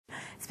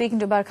Speaking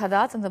to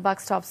Barkhadat on the buck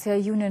stops here,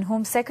 Union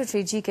Home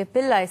Secretary G.K.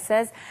 Pillai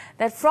says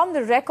that from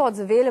the records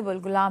available,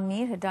 Ghulam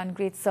Mir had done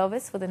great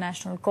service for the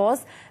national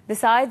cause.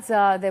 Besides,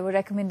 there were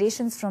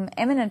recommendations from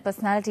eminent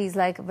personalities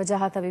like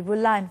Wajahat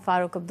Habibullah and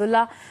Farooq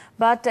Abdullah.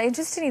 But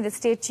interestingly, the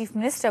State Chief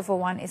Minister, for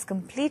one, is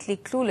completely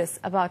clueless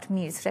about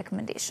Mir's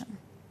recommendation.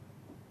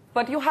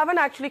 But you haven't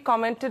actually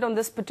commented on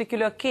this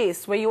particular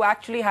case where you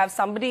actually have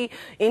somebody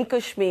in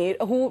Kashmir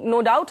who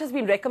no doubt has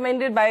been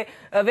recommended by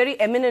very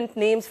eminent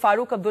names,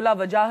 Farooq Abdullah,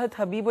 Wajahat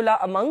Habibullah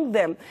among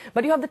them.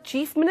 But you have the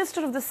Chief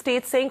Minister of the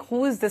state saying,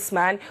 who is this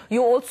man?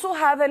 You also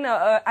have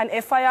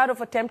an FIR of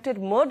attempted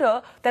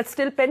murder that's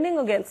still pending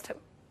against him.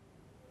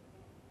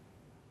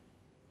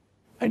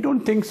 I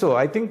don't think so.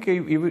 I think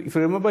if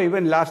you remember,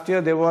 even last year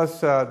there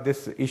was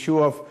this issue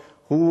of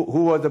who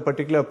was a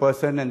particular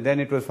person, and then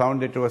it was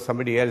found that it was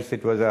somebody else.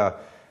 It was a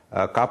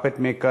carpet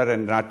maker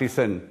and an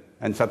artisan,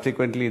 and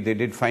subsequently they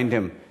did find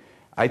him.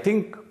 I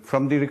think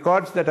from the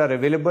records that are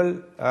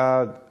available,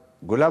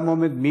 Ghulam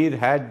Mohammad Mir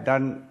had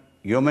done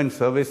yeoman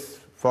service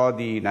for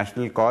the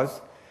national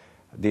cause.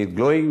 The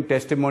glowing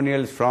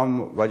testimonials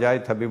from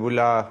Wajahat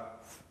Habibullah,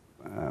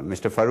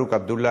 Mr. Farooq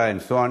Abdullah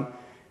and so on.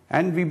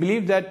 And we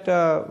believe that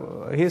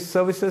his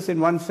services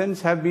in one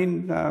sense have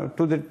been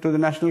to the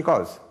national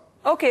cause.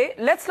 Okay,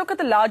 let's look at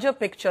the larger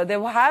picture.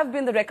 There have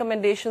been the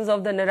recommendations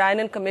of the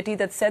Narayanan committee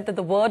that said that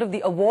the word of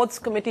the awards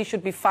committee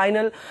should be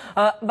final.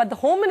 But the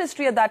Home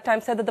Ministry at that time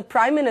said that the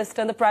Prime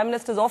Minister and the Prime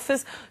Minister's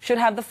office should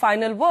have the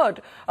final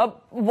word.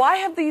 Why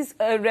have these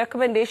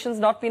recommendations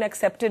not been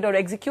accepted or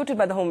executed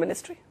by the Home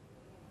Ministry?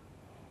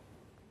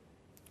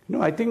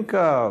 No, I think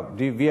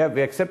we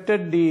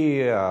accepted the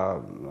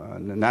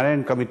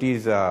Narayanan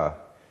committee's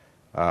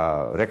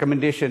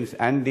recommendations,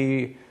 and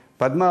the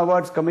Padma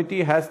Awards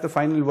committee has the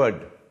final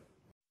word.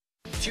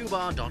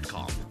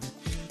 Tuba.com